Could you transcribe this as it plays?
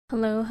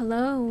Hello,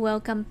 hello.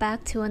 Welcome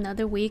back to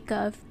another week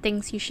of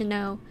Things You Should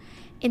Know.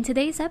 In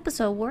today's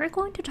episode, we're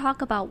going to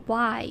talk about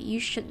why you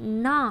should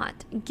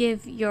not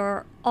give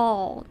your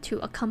all to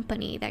a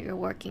company that you're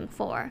working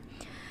for.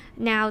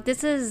 Now,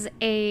 this is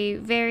a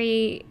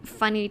very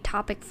funny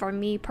topic for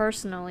me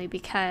personally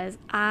because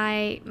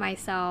I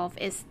myself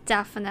is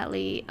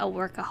definitely a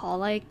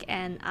workaholic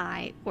and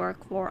I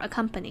work for a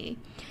company.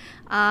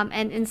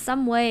 And in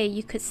some way,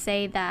 you could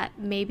say that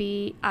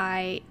maybe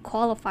I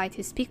qualify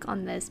to speak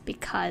on this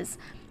because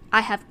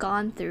I have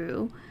gone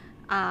through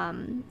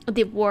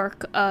the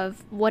work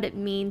of what it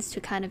means to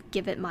kind of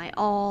give it my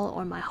all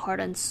or my heart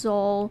and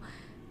soul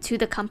to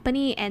the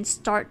company and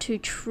start to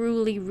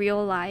truly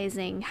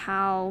realizing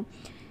how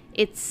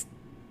it's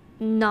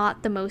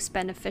not the most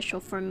beneficial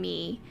for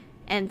me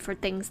and for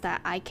things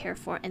that I care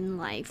for in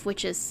life,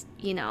 which is,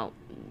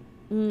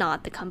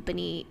 not the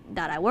company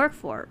that I work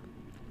for.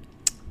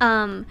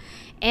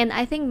 And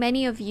I think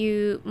many of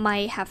you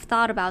might have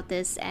thought about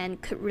this and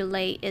could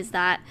relate is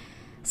that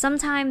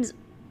sometimes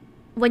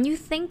when you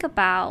think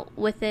about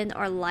within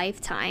our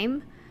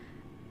lifetime,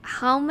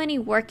 how many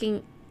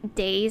working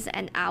days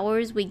and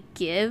hours we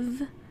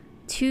give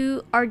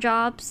to our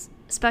jobs,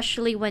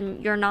 especially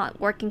when you're not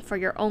working for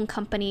your own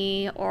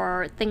company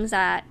or things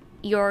that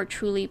you're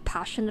truly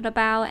passionate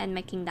about and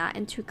making that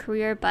into a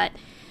career, but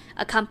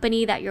a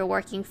company that you're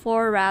working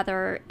for,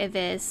 rather if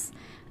it's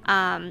a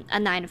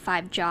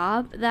 9-to-5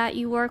 job that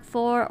you work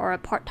for or a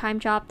part-time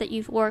job that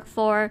you work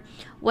for,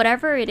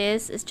 whatever it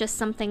is just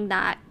something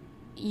that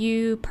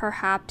you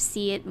perhaps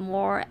see it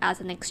more as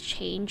an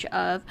exchange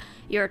of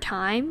your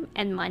time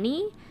and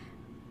money.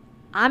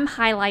 I'm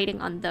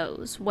highlighting on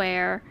those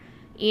where,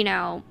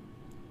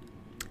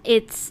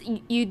 it's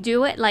you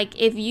do it like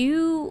if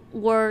you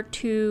were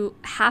to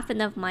have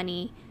enough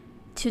money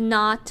to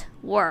not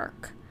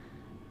work,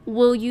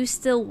 will you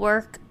still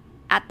work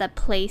at the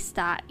place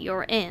that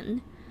you're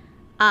in?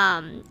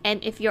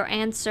 And if your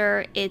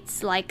answer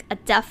it's like a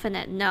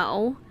definite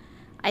no,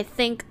 I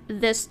think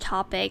this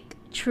topic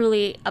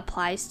truly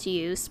applies to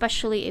you,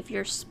 especially if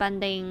you're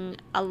spending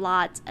a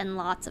lot and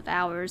lots of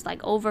hours,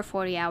 like over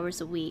 40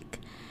 hours a week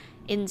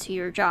into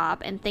your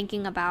job and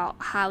thinking about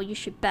how you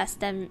should best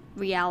then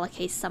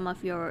reallocate some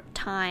of your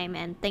time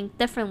and think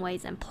different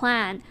ways and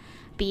plan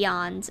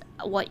beyond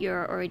what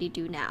you're already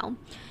do now.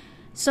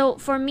 So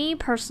for me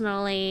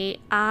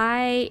personally,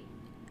 I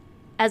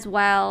as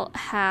well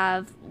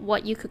have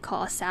what you could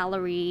call a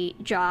salary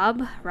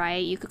job,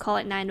 right? You could call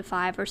it 9 to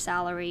 5 or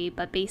salary,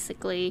 but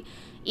basically,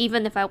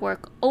 even if I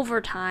work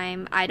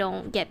overtime, I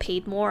don't get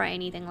paid more or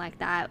anything like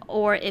that.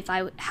 Or if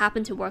I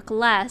happen to work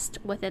less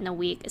within a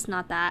week, it's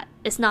not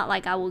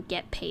like I will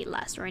get paid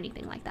less or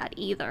anything like that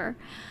either.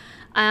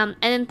 And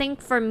then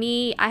think for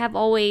me, I have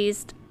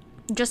always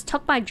just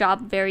took my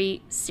job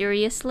very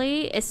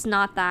seriously. It's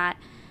not that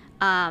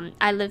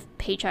I live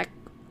paycheck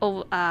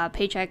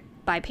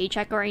by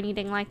paycheck or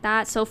anything like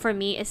that. So for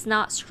me, it's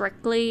not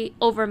strictly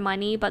over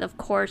money, but of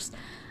course,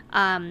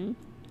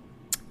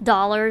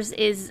 dollars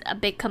is a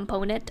big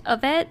component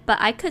of it. But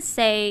I could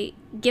say,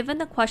 given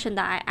the question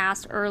that I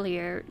asked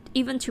earlier,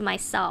 even to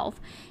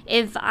myself,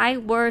 if I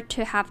were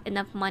to have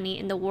enough money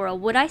in the world,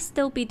 would I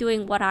still be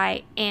doing what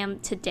I am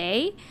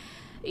today?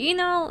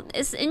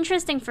 It's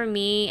interesting for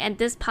me, and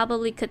this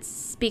probably could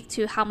speak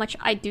to how much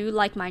I do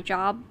like my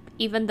job,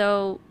 even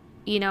though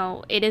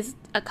it is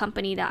a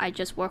company that I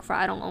just work for.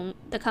 I don't own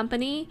the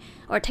company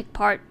or take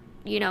part,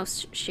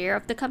 share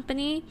of the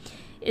company.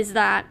 Is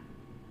that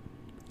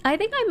I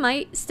think I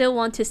might still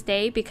want to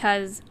stay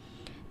because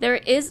there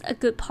is a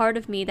good part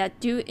of me that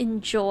do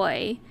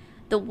enjoy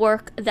the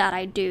work that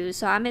I do.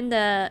 So I'm in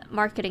the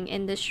marketing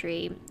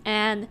industry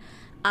and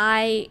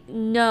I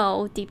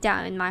know deep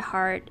down in my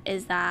heart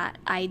is that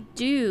I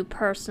do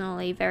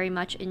personally very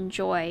much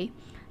enjoy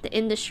the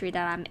industry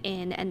that I'm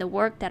in and the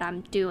work that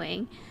I'm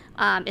doing.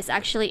 It's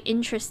actually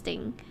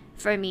interesting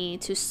for me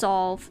to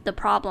solve the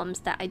problems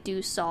that I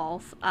do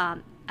solve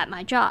at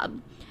my job.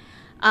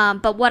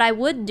 But what I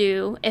would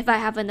do if I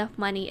have enough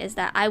money is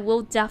that I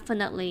will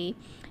definitely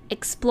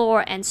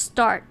explore and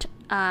start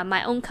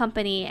my own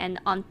company and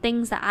on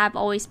things that I've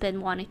always been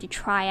wanting to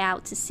try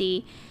out to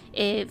see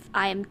if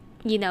I am,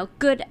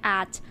 good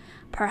at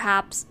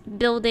perhaps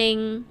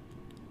building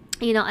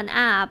an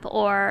app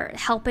or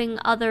helping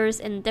others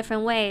in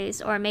different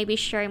ways, or maybe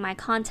sharing my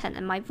content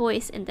and my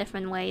voice in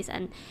different ways,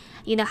 and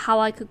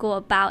how I could go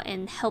about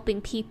in helping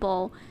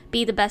people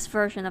be the best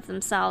version of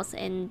themselves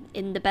in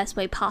the best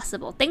way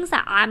possible. Things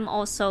that I'm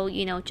also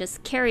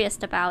just curious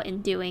about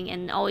in doing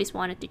and always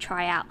wanted to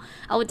try out.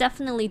 I would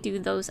definitely do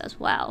those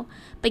as well.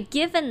 But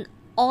given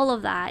all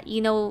of that,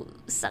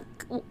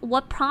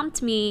 what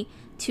prompted me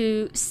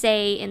to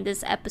say in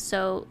this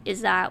episode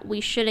is that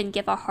we shouldn't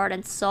give our heart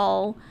and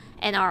soul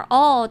and our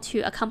all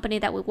to a company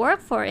that we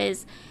work for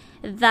is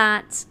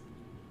that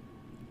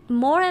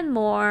more and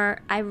more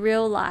I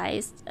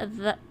realized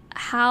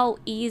how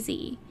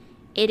easy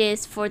it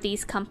is for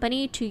these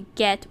companies to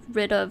get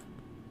rid of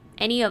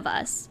any of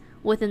us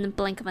within the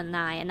blink of an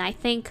eye. And I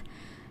think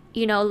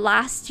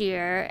last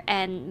year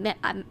and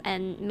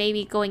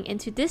maybe going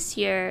into this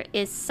year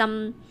is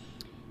some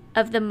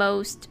of the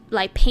most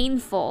like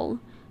painful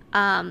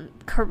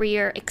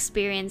career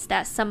experience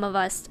that some of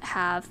us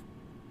have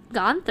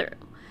gone through.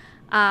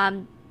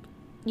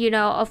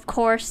 Of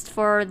course,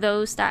 for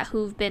those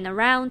who've been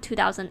around,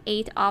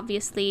 2008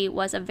 obviously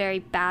was a very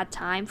bad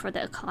time for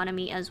the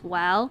economy as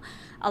well.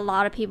 A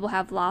lot of people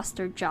have lost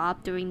their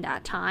job during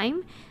that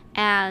time.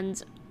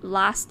 And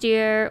last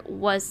year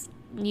was,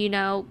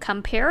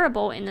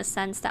 comparable in the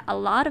sense that a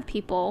lot of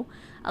people,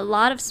 a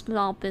lot of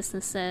small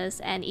businesses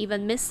and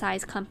even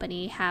mid-sized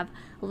company have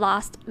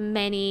lost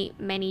many,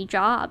 many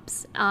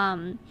jobs.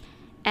 And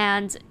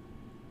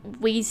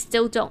we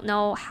still don't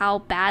know how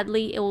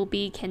badly it will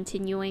be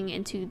continuing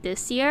into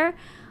this year.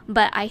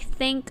 But I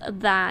think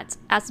that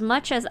as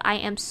much as I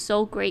am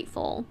so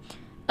grateful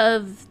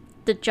of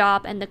the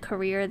job and the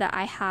career that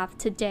I have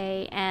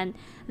today, and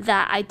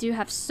that I do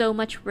have so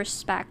much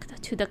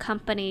respect to the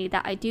company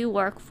that I do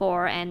work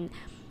for, and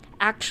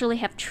actually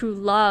have true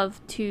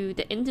love to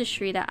the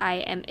industry that I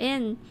am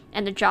in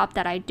and the job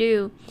that I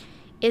do,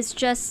 it's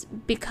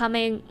just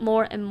becoming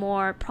more and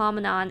more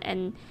prominent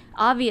and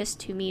obvious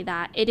to me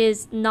that it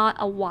is not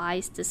a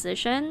wise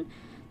decision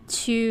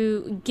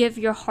to give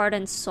your heart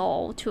and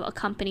soul to a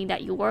company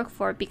that you work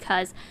for,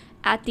 because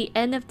at the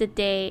end of the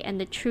day,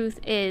 and the truth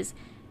is,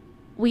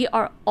 we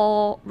are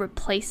all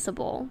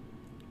replaceable.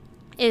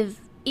 I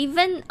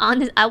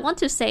want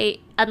to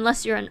say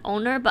unless you're an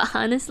owner, but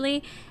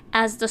honestly,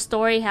 as the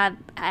story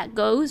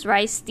goes,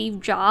 right?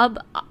 Steve Jobs,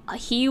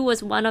 he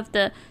was one of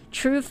the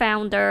true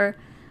founder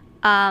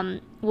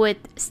with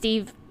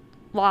Steve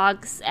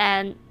Wogs,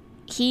 and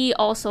he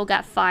also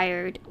got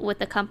fired with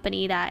the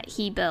company that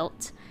he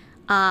built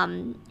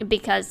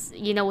because,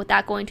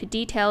 without going into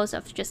details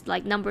of just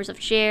like numbers of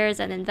shares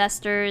and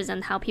investors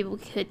and how people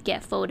could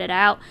get voted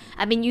out.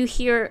 I mean, you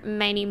hear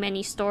many,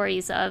 many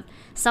stories of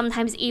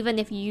sometimes even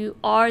if you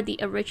are the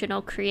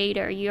original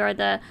creator, you're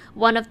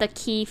one of the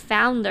key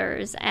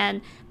founders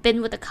and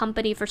been with the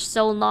company for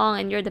so long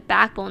and you're the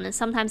backbone and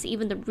sometimes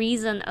even the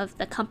reason of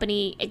the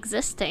company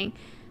existing,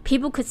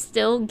 people could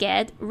still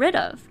get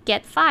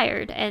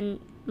fired and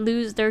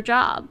lose their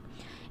job.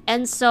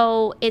 And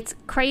so it's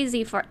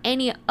crazy for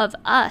any of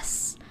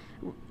us,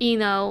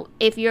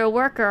 if you're a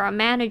worker, a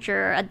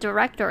manager, a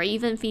director, or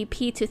even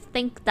VP, to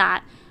think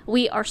that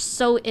we are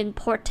so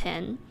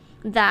important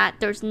that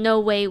there's no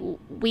way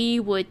we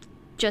would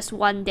just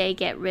one day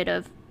get rid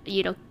of,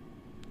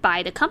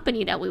 by the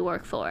company that we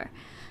work for.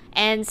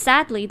 And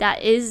sadly,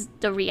 that is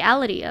the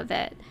reality of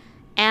it.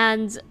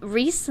 And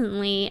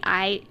recently,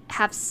 I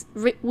have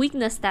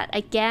witnessed that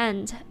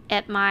again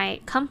at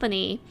my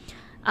company,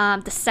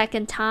 the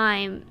second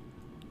time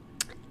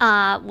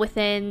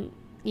within,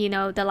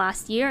 the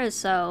last year or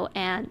so.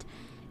 And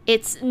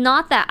it's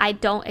not that I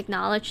don't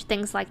acknowledge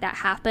things like that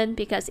happen,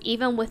 because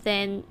even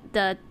within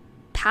the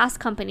past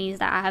companies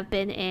that I have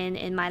been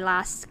in my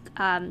last,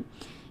 10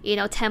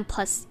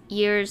 plus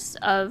years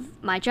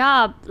of my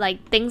job,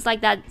 like things like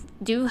that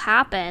do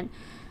happen.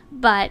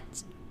 But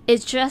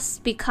it's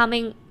just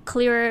becoming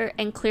clearer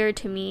and clearer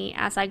to me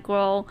as I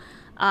grow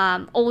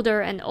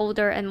older and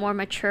older and more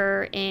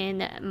mature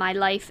in my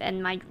life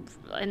and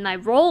my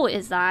role,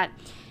 is that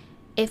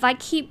if I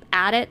keep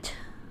at it,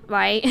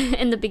 right?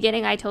 In the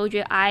beginning, I told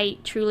you I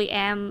truly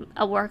am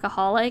a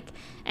workaholic,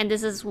 and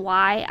this is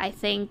why I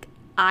think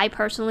I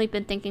personally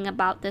been thinking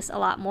about this a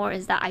lot more,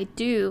 is that I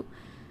do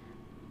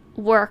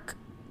work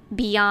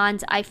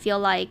beyond I feel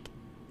like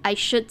I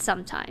should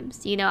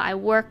sometimes. I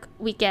work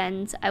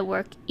weekends, I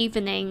work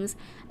evenings.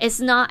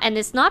 It's not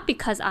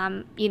because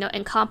I'm,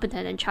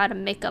 incompetent and try to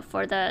make up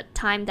for the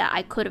time that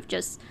I could have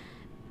just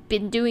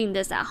been doing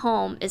this at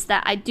home. Is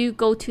that I do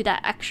go to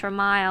that extra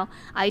mile.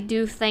 I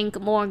do think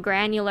more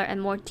granular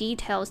and more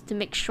details to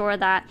make sure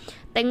that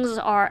things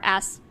are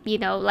as,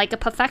 like a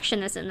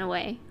perfectionist in a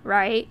way,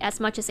 right? As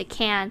much as I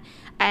can.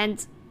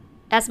 And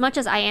as much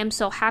as I am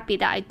so happy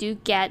that I do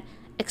get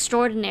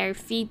extraordinary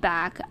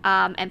feedback,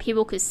 and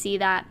people could see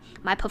that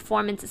my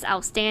performance is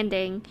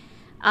outstanding,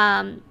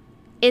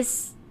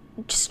 it's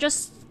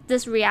just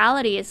this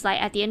reality. Is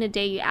like at the end of the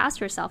day, you ask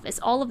yourself, is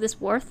all of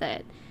this worth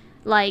it?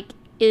 Like,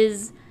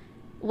 is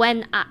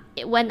when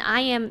I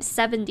am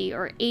 70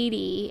 or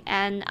 80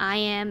 and I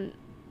am,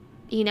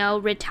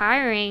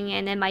 retiring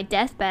and in my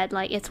deathbed,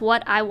 like, it's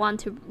what I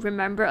want to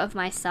remember of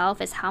myself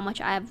is how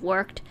much I have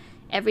worked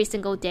every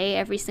single day,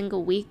 every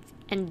single week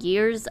and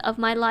years of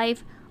my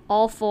life,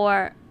 all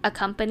for a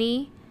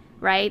company,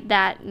 right?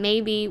 That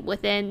maybe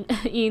within,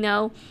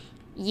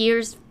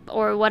 years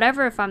or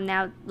whatever from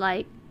now,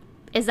 like,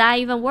 is that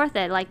even worth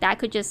it? Like, that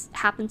could just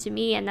happen to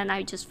me and then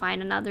I just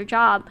find another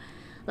job.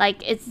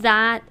 Like, it's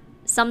that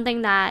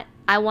something that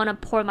I want to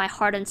pour my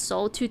heart and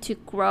soul to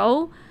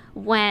grow,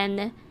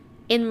 when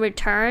in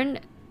return,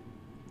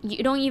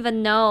 you don't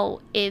even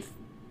know if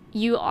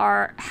you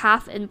are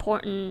half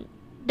important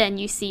than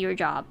you see your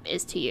job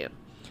is to you.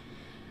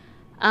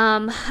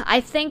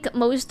 I think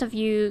most of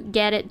you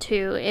get it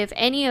too. If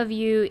any of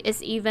you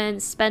is even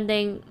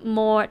spending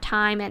more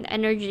time and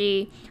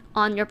energy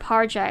on your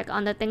project,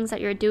 on the things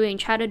that you're doing.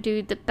 Try to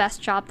do the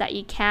best job that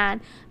you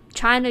can,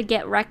 trying to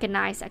get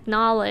recognized,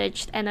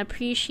 acknowledged, and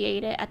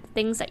appreciated at the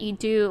things that you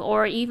do.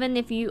 Or even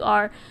if you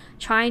are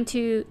trying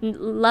to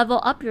level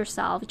up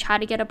yourself, try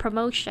to get a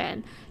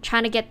promotion,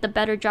 trying to get the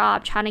better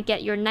job, trying to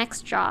get your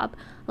next job,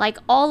 like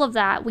all of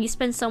that, we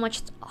spend so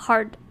much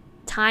hard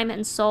time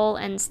and soul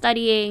and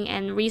studying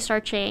and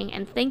researching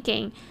and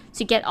thinking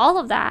to get all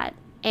of that.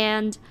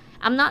 And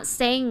I'm not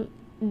saying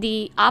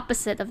the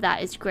opposite of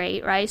that is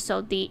great, right?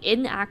 So the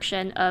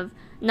inaction of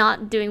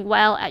not doing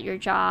well at your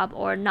job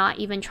or not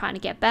even trying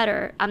to get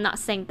better, I'm not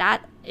saying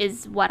that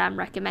is what I'm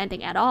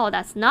recommending at all.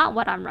 That's not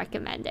what I'm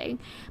recommending.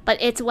 But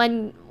it's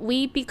when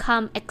we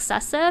become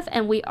excessive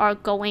and we are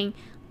going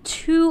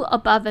too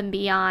above and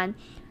beyond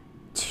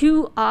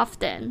too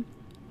often,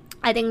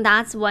 I think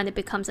that's when it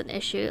becomes an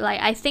issue.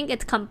 Like, I think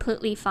it's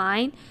completely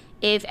fine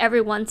if every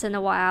once in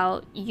a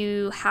while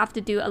you have to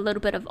do a little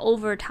bit of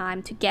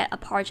overtime to get a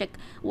project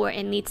where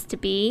it needs to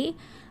be.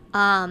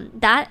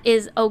 That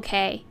is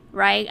okay,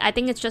 right? I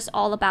think it's just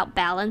all about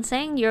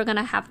balancing. You're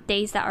gonna have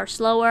days that are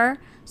slower,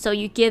 so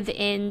you give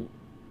in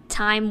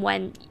time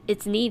when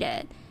it's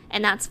needed,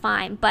 and that's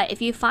fine. But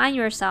if you find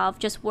yourself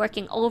just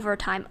working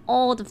overtime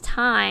all the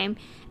time,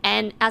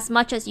 and as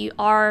much as you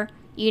are,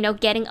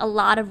 getting a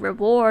lot of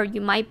reward,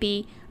 you might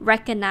be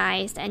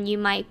recognized and you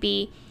might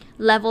be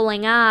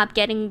leveling up,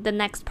 getting the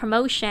next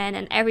promotion,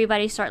 and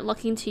everybody start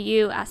looking to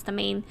you as the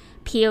main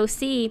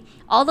POC.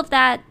 All of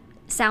that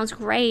sounds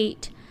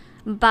great,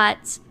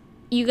 but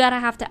you gotta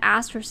have to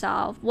ask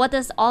yourself, what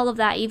does all of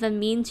that even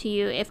mean to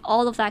you if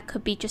all of that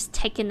could be just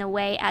taken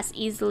away as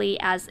easily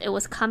as it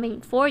was coming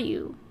for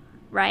you,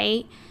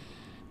 right?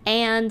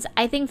 And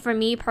I think for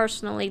me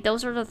personally,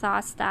 those are the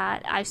thoughts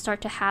that I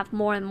start to have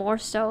more and more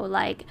so.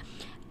 Like,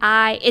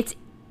 it's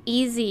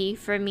easy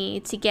for me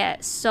to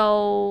get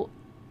so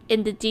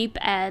in the deep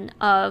end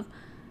of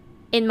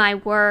in my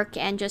work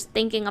and just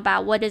thinking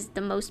about what is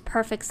the most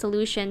perfect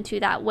solution to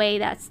that way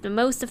that's the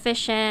most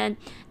efficient,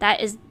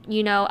 that is,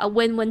 a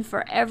win-win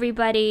for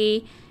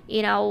everybody,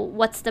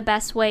 what's the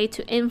best way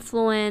to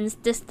influence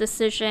this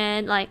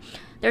decision. Like,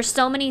 there's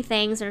so many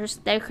things,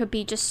 there could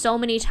be just so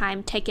many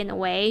time taken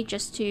away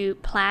just to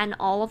plan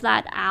all of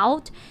that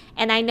out.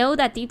 And I know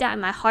that deep down in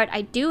my heart,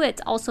 I do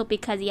it also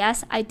because,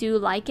 yes, I do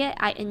like it,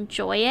 I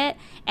enjoy it,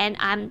 and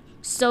I'm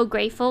so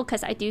grateful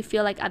because I do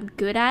feel like I'm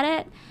good at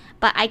it.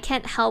 But I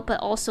can't help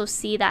but also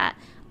see that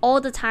all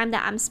the time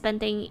that I'm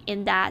spending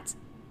in that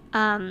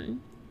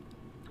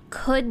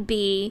could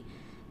be,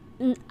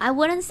 I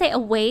wouldn't say a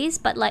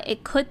waste, but like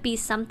it could be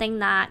something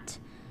that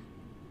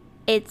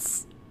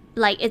it's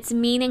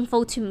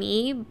meaningful to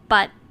me,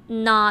 but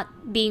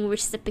not being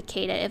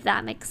reciprocated, if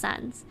that makes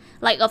sense.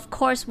 Like, of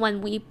course,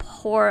 when we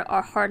pour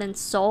our heart and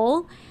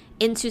soul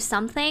into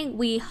something,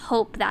 we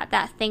hope that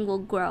that thing will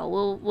grow,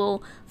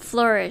 will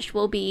flourish,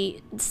 will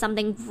be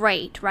something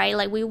great, right?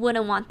 Like, we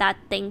wouldn't want that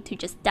thing to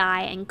just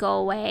die and go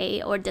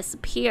away or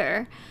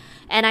disappear.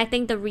 And I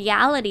think the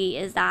reality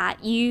is that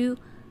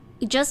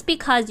just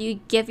because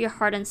you give your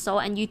heart and soul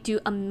and you do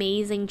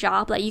amazing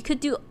job, like you could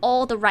do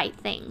all the right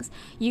things.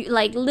 You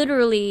like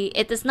literally,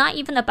 it is not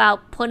even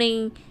about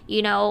putting,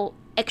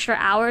 extra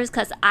hours,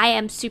 because I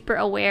am super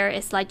aware.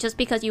 It's like just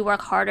because you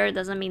work harder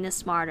doesn't mean it's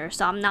smarter.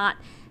 So I'm not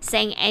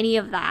saying any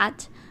of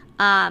that.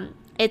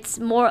 It's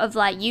more of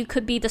like you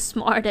could be the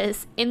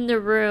smartest in the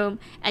room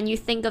and you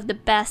think of the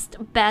best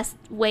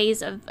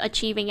ways of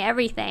achieving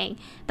everything,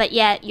 but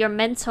yet your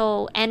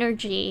mental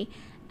energy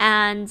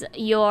and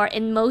your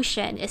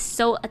emotion is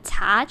so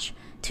attached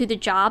to the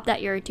job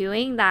that you're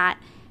doing that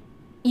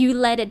you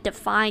let it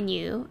define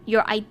you.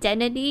 Your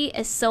identity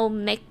is so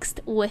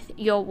mixed with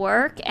your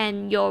work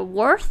and your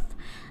worth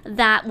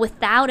that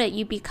without it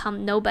you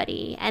become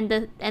nobody. And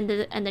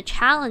the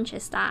challenge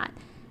is that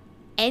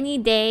any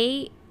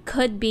day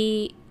could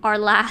be our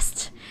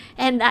last,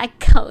 and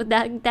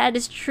that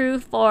is true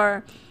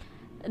for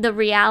the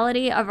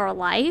reality of our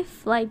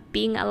life, like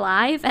being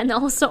alive, and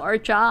also our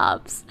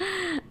jobs.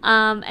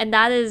 And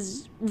that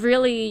is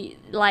really,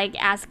 like,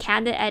 as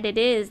candid as it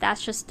is,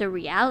 that's just the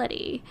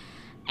reality.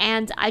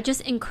 And I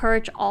just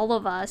encourage all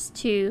of us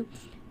to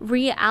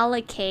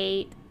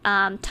reallocate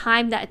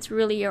time that's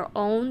really your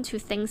own to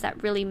things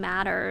that really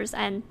matters.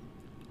 And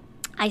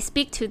I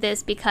speak to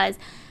this because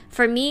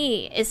for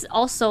me, it's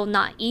also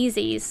not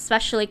easy,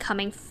 especially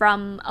coming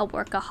from a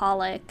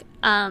workaholic,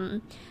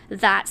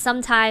 that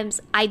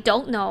sometimes I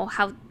don't know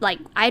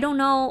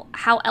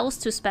how else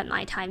to spend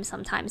my time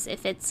sometimes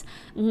if it's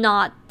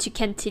not to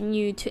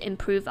continue to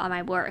improve on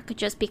my work,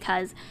 just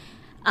because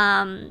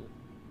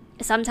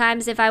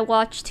sometimes if I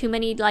watch too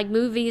many like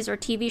movies or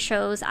TV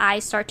shows, I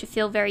start to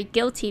feel very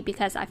guilty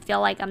because I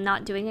feel like I'm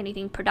not doing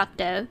anything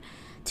productive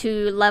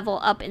to level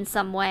up in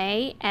some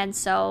way. And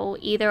so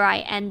either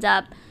I end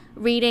up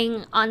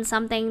reading on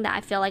something that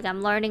I feel like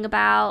I'm learning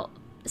about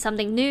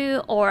something new,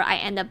 or I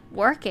end up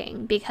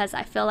working because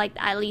I feel like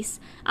at least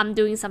I'm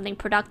doing something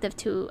productive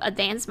to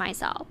advance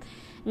myself.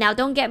 Now,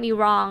 don't get me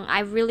wrong, I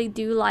really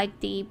do like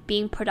the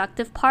being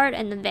productive part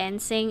and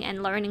advancing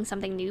and learning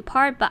something new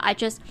part, but I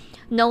just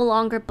no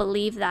longer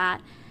believe that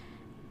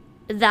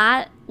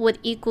that would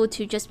equal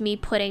to just me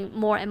putting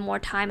more and more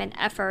time and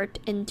effort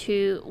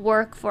into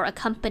work for a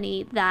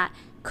company that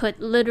could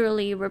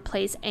literally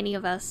replace any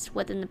of us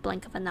within the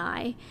blink of an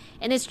eye.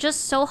 And it's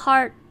just so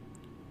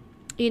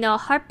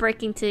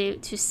heartbreaking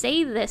to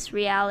say this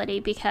reality,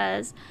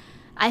 because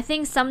I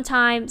think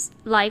sometimes,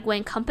 like,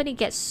 when company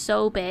gets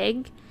so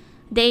big,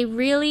 they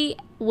really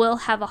will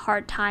have a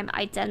hard time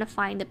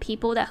identifying the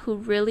people that who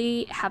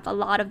really have a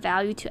lot of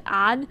value to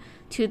add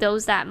to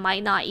those that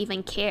might not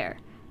even care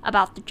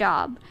about the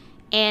job.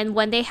 And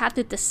when they have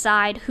to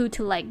decide who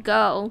to let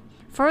go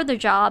for the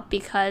job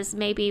because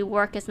maybe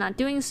work is not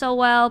doing so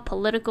well,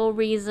 political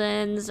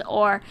reasons,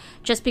 or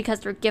just because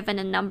they're given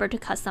a number to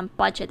cut some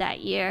budget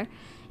that year,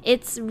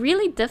 it's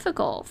really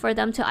difficult for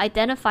them to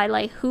identify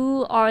like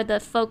who are the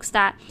folks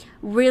that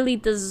really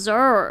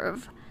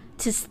deserve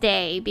to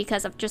stay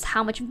because of just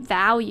how much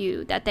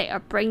value that they are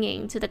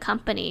bringing to the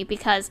company.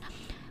 Because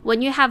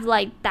when you have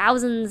like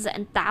thousands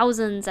and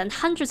thousands and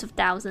hundreds of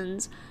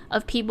thousands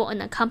of people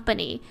in a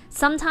company,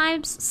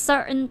 sometimes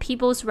certain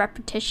people's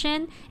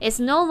reputation is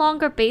no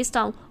longer based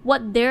on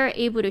what they're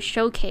able to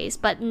showcase,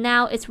 but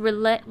now it's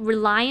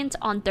reliant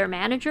on their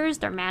managers,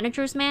 their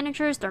managers'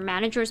 managers, their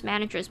managers'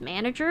 managers'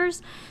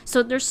 managers.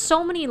 So there's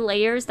so many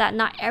layers that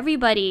not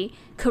everybody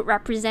could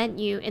represent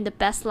you in the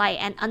best light.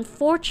 And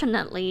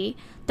unfortunately,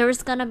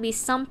 there's going to be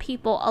some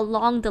people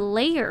along the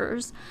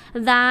layers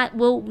that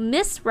will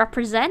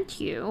misrepresent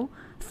you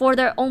for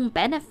their own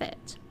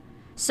benefit.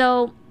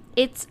 So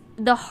it's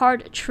the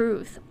hard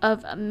truth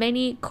of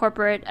many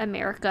corporate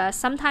America.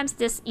 Sometimes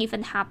this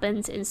even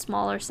happens in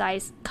smaller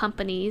size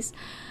companies,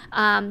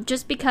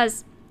 just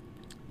because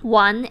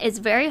one, it's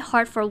very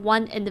hard for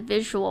one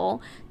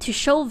individual to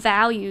show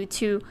value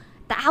to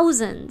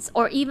thousands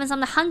or even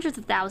some hundreds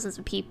of thousands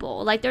of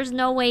people. Like, there's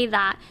no way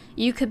that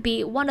you could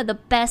be one of the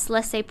best,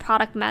 let's say,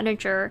 product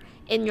manager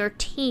in your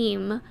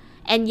team,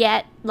 and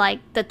yet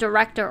like the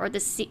director or the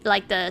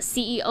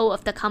CEO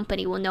of the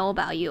company will know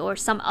about you, or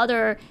some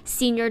other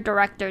senior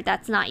director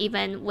that's not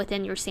even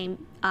within your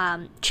same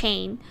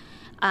chain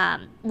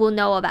will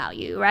know about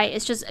you, right?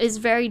 It's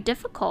very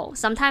difficult.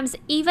 Sometimes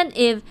even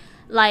if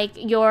like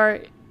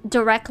your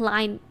direct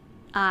line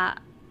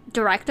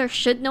director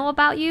should know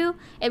about you,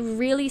 it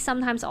really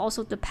sometimes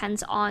also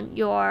depends on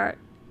your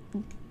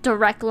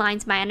direct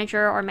lines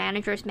manager or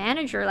manager's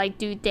manager. Like,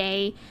 do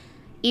they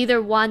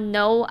either one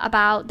know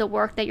about the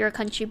work that you're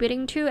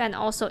contributing to, and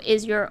also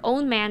is your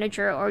own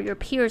manager or your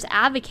peers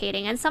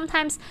advocating? And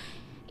sometimes,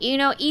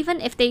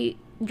 even if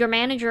your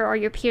manager or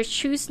your peers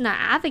choose to not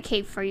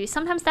advocate for you,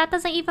 sometimes that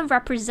doesn't even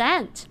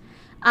represent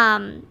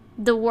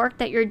the work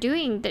that you're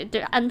doing.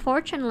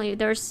 Unfortunately,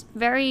 there's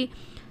very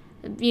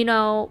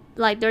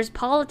there's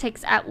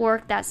politics at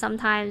work that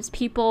sometimes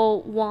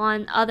people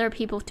want other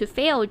people to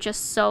fail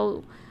just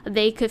so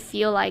they could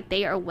feel like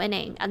they are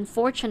winning.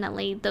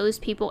 Unfortunately, those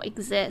people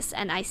exist,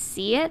 and I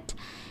see it,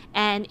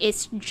 and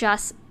it's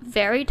just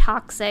very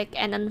toxic.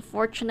 And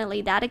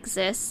unfortunately, that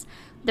exists.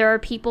 There are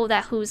people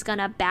who's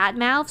gonna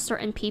badmouth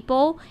certain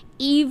people,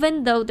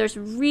 even though there's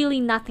really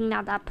nothing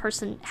that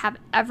person have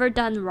ever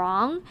done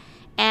wrong.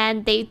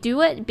 And they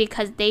do it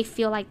because they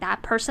feel like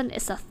that person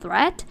is a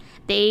threat.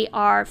 They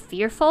are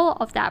fearful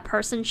of that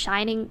person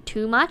shining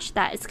too much,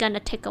 that it's going to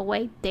take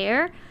away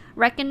their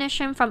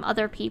recognition from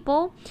other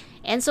people.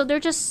 And so there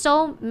are just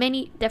so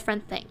many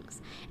different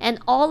things. And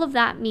all of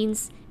that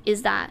means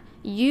is that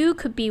you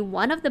could be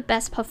one of the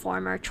best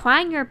performer,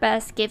 trying your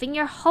best, giving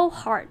your whole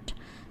heart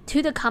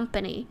to the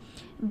company,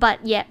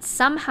 but yet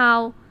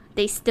somehow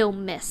they still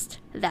missed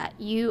that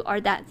you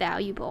are that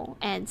valuable,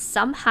 and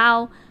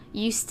somehow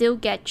you still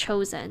get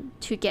chosen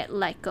to get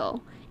let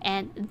go.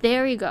 And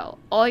there you go.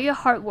 All your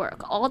hard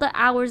work, all the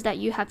hours that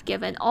you have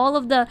given, all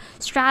of the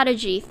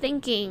strategy,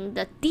 thinking,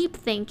 the deep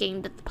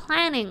thinking, the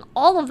planning,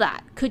 all of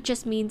that could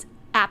just mean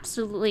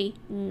absolutely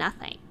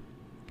nothing.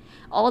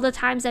 All the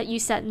times that you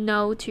said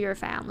no to your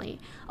family,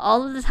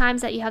 all of the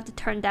times that you have to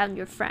turn down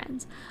your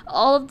friends,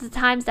 all of the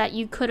times that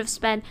you could have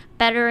spent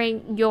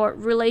bettering your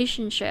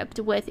relationship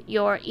with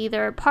your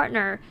either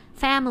partner,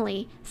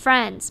 family,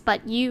 friends,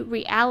 but you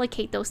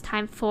reallocate those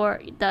time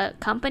for the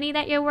company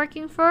that you're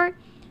working for,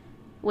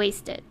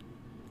 wasted.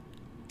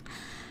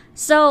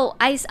 So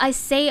I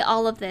say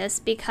all of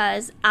this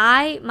because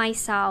I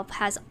myself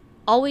has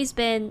always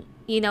been,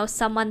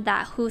 someone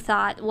who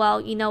thought, well,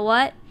 you know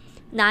what?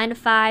 9 to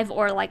 5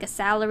 or like a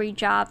salary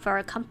job for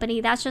a company,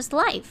 that's just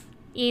life,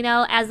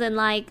 as in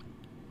like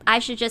I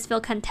should just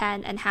feel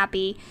content and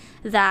happy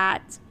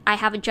that I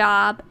have a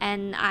job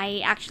and I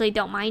actually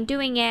don't mind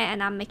doing it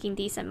and I'm making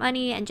decent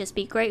money, and just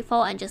be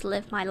grateful and just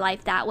live my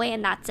life that way,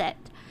 and that's it.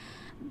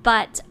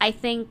 But I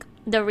think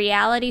the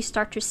reality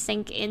start to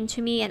sink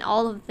into me, and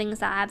all of the things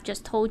that I've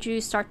just told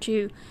you start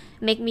to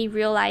make me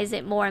realize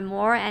it more and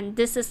more. And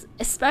this is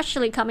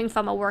especially coming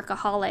from a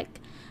workaholic.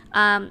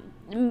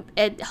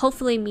 It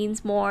hopefully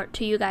means more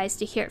to you guys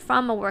to hear it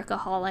from a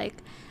workaholic,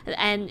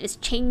 and it's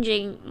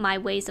changing my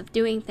ways of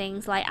doing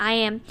things. Like, I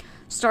am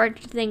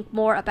starting to think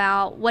more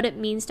about what it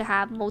means to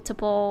have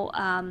multiple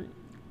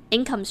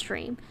income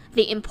stream,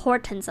 the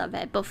importance of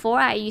it. Before,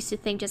 I used to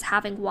think just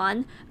having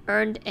one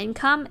earned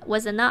income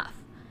was enough.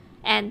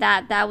 And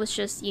that was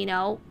just,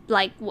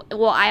 like,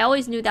 well, I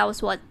always knew that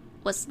was what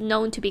was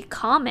known to be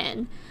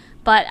common,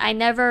 but I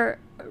never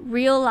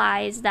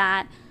realized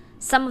that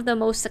some of the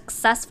most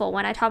successful,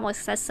 when I talk about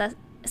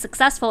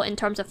successful in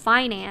terms of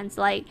finance,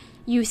 like,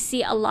 you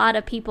see a lot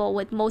of people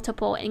with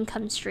multiple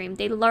income stream.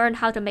 They learn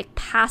how to make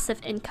passive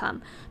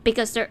income,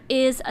 because there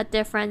is a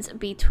difference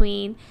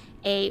between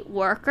a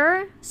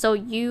worker, so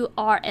you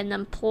are an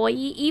employee.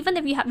 Even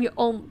if you have your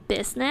own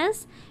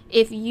business,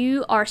 if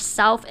you are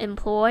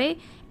self-employed,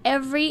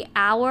 every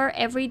hour,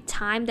 every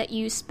time that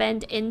you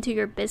spend into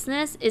your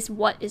business is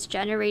what is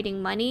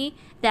generating money.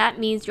 That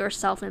means you're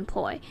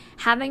self-employed.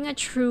 Having a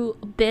true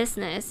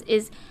business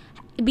is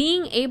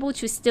being able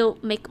to still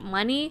make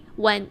money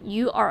when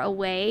you are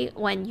away,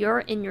 when you're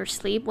in your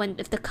sleep,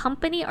 if the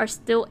company are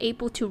still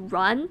able to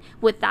run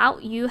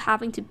without you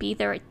having to be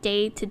there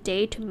day to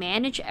day to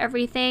manage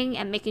everything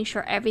and making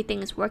sure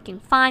everything is working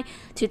fine,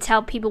 to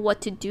tell people what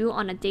to do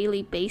on a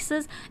daily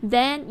basis,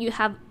 then you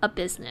have a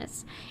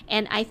business.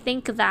 And I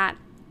think that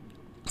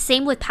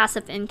same with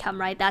passive income,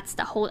 right? That's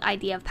the whole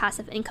idea of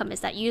passive income, is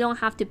that you don't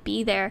have to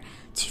be there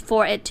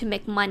for it to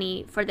make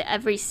money for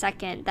every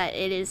second that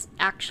it is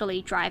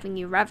actually driving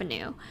you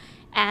revenue.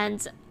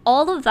 And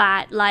all of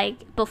that,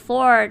 like,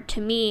 before, to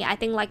me, I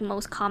think, like,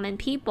 most common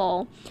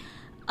people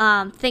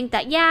think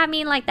that, yeah, I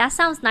mean, like, that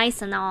sounds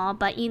nice and all,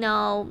 but, it's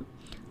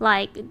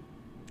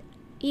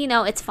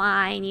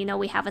fine.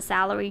 We have a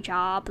salary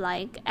job.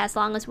 Like, as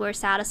long as we're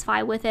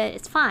satisfied with it,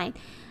 it's fine.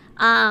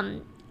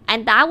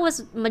 And that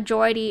was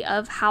majority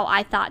of how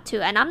I thought too.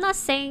 And I'm not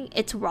saying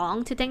it's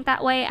wrong to think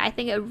that way. I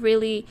think it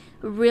really,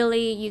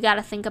 really, you got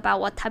to think about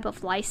what type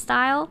of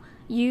lifestyle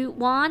you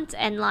want,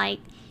 and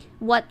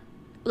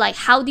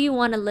how do you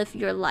want to live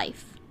your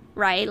life,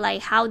 right?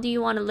 Like, how do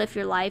you want to live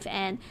your life,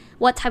 and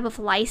what type of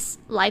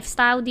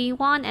lifestyle do you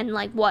want, and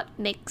like what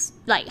makes,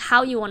 like,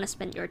 how you want to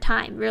spend your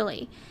time,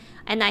 really.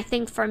 And I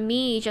think for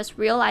me, just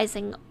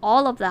realizing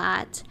all of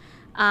that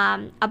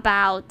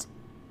about,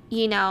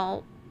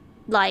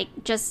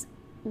 like, just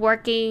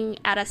working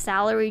at a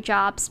salary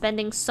job,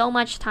 spending so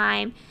much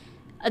time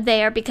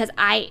there, because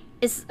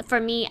for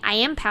me, I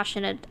am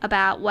passionate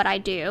about what I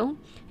do.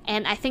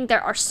 And I think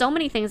there are so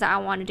many things that I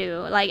want to do.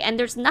 Like, and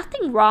there's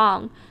nothing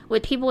wrong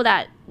with people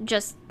that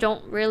just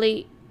don't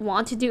really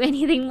want to do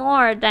anything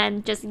more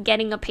than just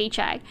getting a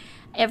paycheck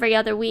every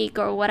other week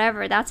or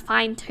whatever. That's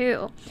fine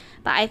too.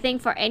 But I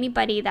think for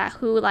anybody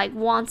who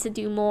wants to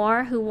do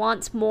more, who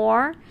wants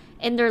more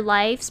in their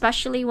life,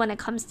 especially when it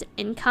comes to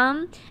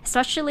income,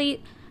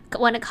 especially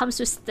when it comes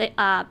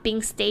to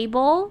being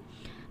stable,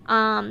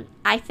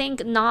 I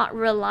think not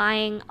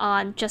relying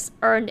on just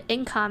earned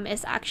income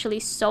is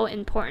actually so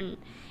important.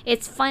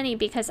 It's funny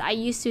because I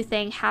used to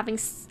think having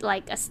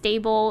a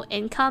stable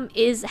income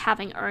is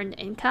having earned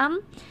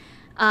income.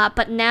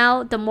 But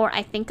now the more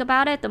I think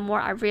about it, the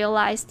more I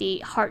realize the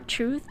hard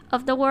truth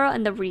of the world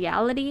and the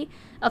reality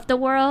of the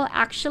world.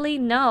 Actually,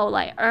 no,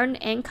 earned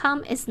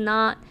income is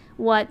not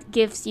what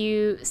gives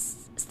you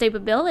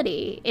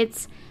stability.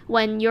 It's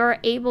when you're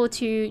able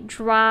to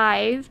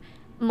drive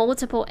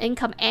multiple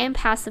income and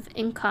passive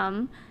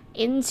income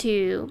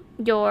into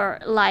your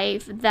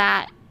life,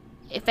 that,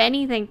 if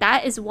anything,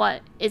 that is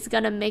what is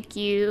going to make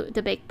you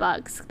the big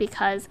bucks,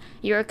 because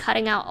you're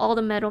cutting out all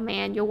the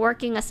middleman. You're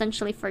working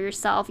essentially for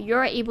yourself.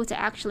 You're able to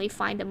actually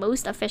find the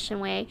most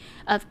efficient way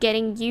of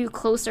getting you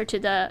closer to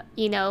the,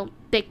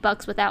 big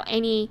bucks without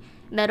any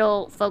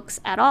middle folks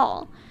at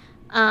all.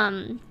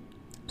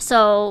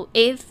 So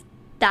if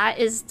that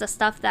is the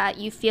stuff that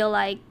you feel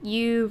like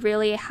you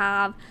really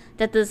have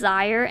the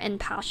desire and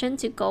passion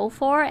to go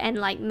for, and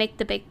make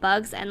the big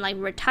bucks and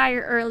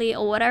retire early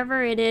or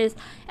whatever it is,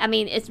 I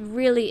mean, it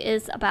really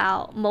is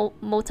about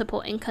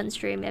multiple income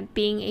stream and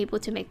being able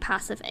to make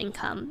passive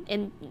income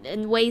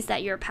in ways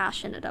that you're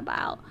passionate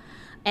about,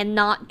 and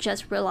not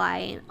just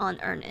relying on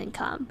earned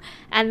income.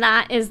 And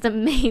that is the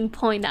main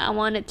point that I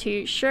wanted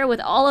to share with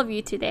all of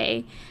you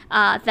today.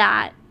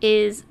 That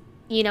is,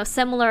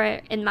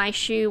 similar in my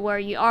shoe, where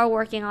you are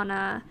working on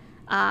a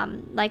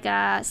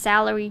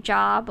salary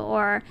job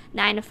or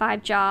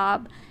 9-to-5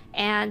 job,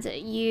 and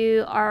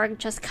you are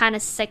just kind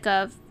of sick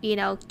of,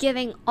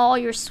 giving all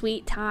your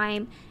sweet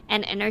time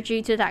and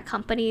energy to that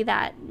company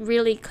that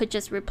really could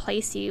just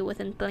replace you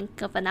within the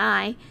blink of an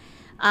eye.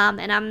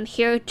 And I'm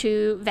here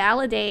to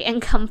validate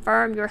and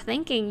confirm your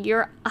thinking.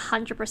 You're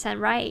 100%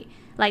 right.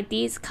 Like,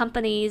 these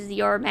companies,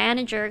 your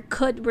manager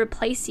could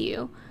replace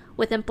you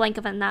within the blink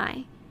of an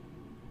eye.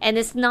 And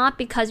it's not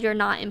because you're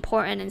not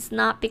important. It's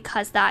not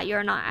because that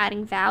you're not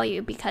adding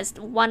value. Because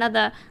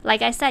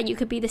like I said, you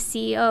could be the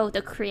CEO,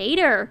 the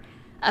creator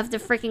of the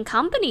freaking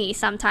company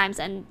sometimes,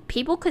 and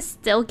people could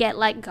still get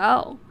let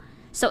go.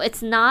 So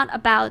it's not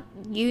about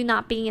you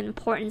not being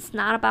important. It's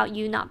not about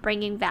you not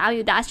bringing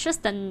value. That's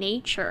just the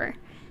nature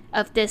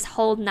of this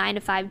whole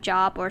 9-to-5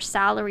 job or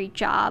salary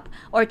job,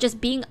 or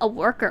just being a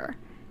worker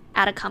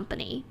at a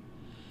company.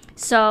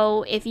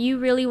 So if you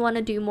really want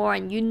to do more,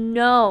 and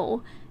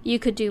you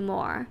could do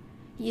more,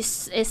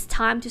 it's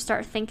time to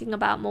start thinking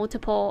about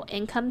multiple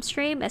income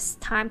stream. It's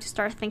time to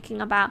start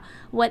thinking about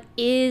what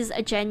is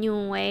a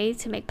genuine way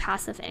to make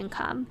passive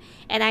income.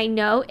 And I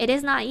know it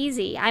is not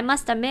easy. I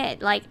must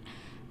admit, like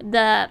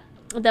the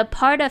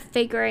part of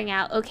figuring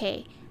out,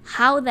 okay,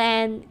 how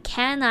then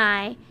can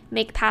I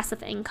make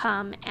passive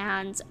income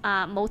and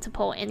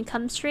multiple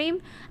income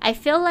stream? I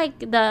feel like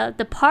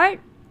the part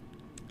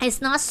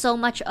is not so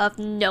much of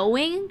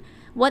knowing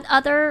what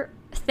other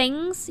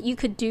things you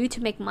could do to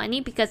make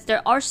money, because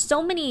there are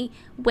so many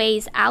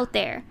ways out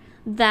there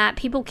that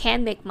people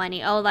can make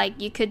money. Oh, like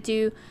you could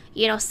do,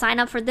 sign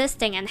up for this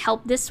thing and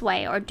help this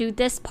way, or do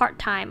this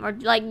part-time, or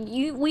like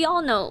we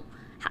all know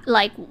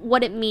like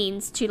what it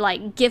means to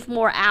like give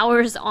more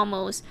hours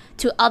almost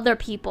to other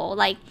people.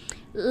 Like,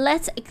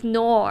 let's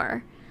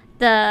ignore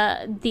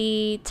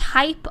the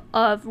type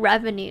of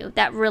revenue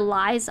that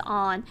relies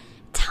on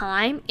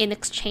time in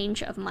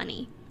exchange of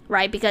money,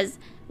 right? Because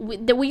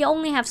we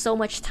only have so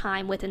much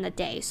time within a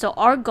day. So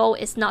our goal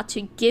is not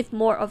to give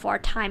more of our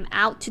time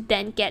out to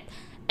then get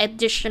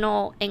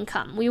additional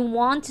income. We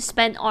want to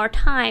spend our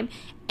time,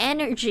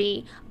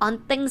 energy on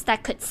things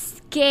that could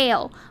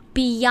scale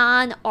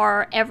beyond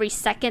our every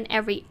second,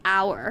 every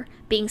hour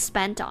being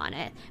spent on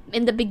it.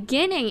 In the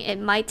beginning,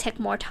 it might take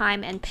more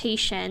time and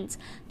patience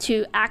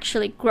to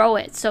actually grow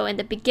it. So in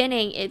the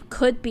beginning, it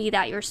could be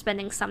that you're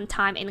spending some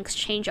time in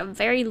exchange of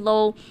very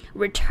low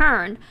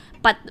return,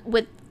 but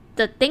with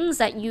the things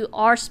that you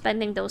are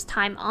spending those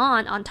time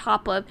on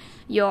top of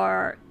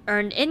your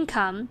earned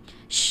income,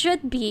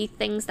 should be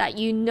things that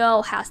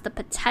has the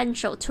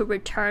potential to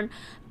return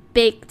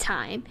big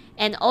time,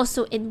 and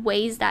also in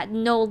ways that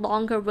no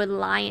longer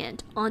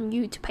reliant on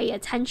you to pay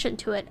attention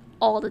to it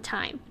all the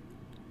time.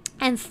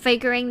 And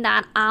figuring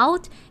that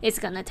out is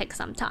gonna take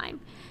some time.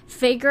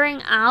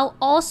 Figuring out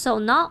also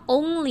not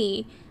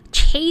only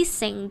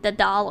chasing the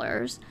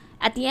dollars.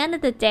 At the end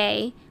of the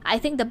day, I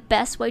think the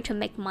best way to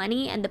make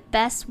money and the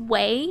best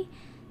way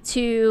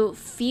to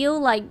feel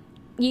like,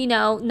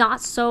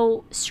 not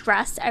so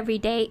stressed every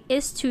day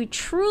is to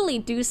truly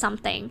do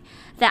something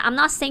that, I'm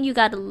not saying you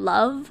gotta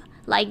love,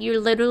 like you're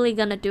literally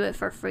gonna do it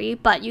for free,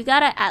 but you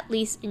gotta at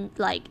least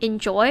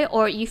enjoy,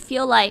 or you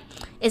feel like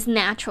it's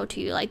natural to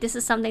you. Like this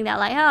is something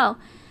that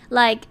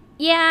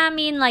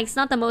it's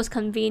not the most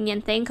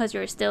convenient thing because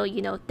you're still,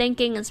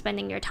 thinking and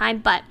spending your time,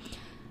 but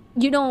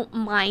you don't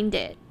mind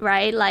it,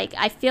 right? Like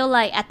I feel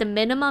like at the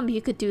minimum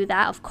you could do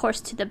that, of course,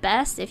 to the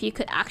best. If you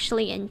could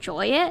actually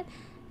enjoy it,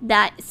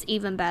 that's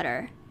even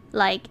better.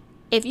 Like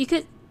if you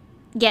could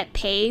get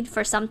paid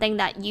for something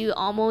that you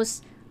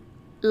almost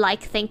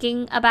like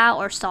thinking about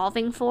or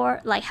solving for,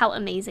 like how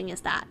amazing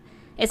is that?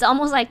 It's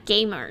almost like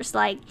gamers.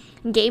 Like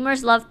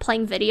gamers love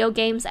playing video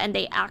games and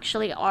they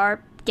actually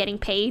are getting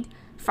paid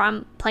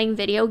from playing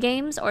video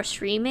games or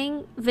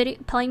playing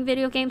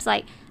video games.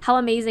 Like how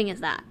amazing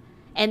is that?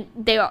 And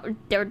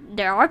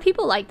there are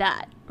people like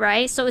that,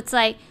 right? So it's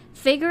like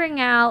figuring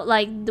out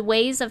like the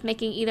ways of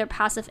making either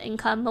passive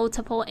income,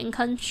 multiple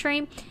income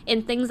stream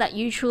in things that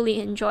you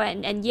truly enjoy.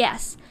 And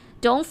yes,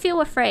 don't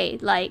feel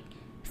afraid. Like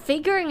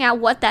figuring out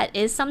what that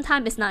is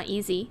sometimes is not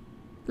easy.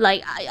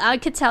 Like I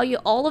could tell you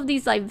all of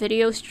these like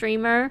video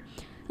streamer,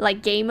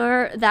 like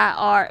gamer that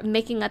are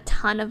making a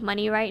ton of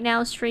money right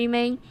now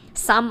streaming.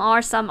 Some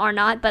are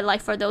not, but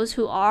like for those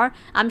who are,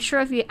 I'm sure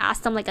if you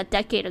asked them like a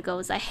decade ago,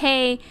 it's like,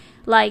 hey,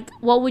 like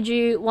what would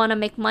you want to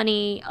make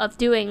money of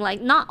doing?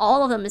 Like not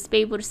all of them is be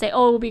able to say,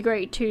 oh, it would be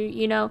great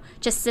to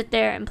just sit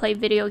there and play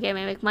video game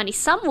and make money.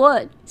 Some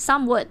would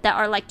that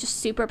are like just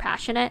super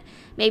passionate,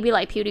 maybe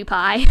like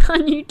PewDiePie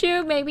on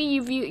YouTube.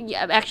 Maybe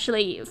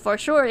actually for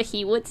sure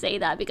he would say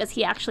that because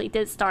he actually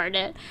did start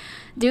it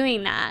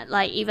doing that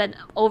like even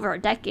over a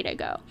decade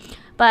ago.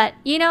 But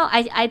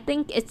I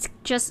think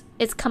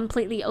it's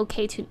completely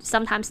okay to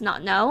sometimes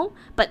not know,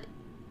 but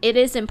it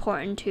is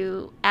important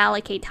to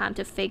allocate time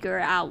to figure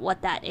out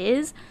what that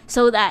is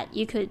so that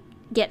you could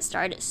get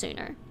started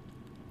sooner.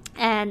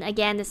 And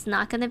again, it's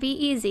not going to be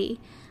easy,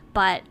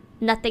 but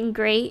nothing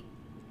great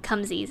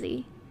comes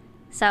easy.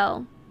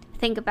 So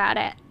think about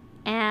it.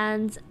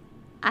 And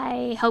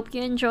I hope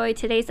you enjoyed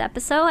today's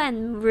episode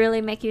and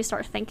really make you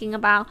start thinking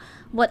about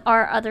what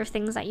are other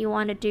things that you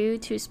want to do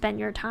to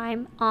spend your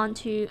time on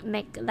to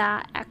make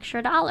that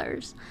extra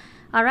dollars.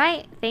 All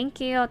right.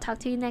 Thank you. I'll talk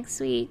to you next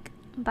week.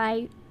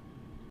 Bye.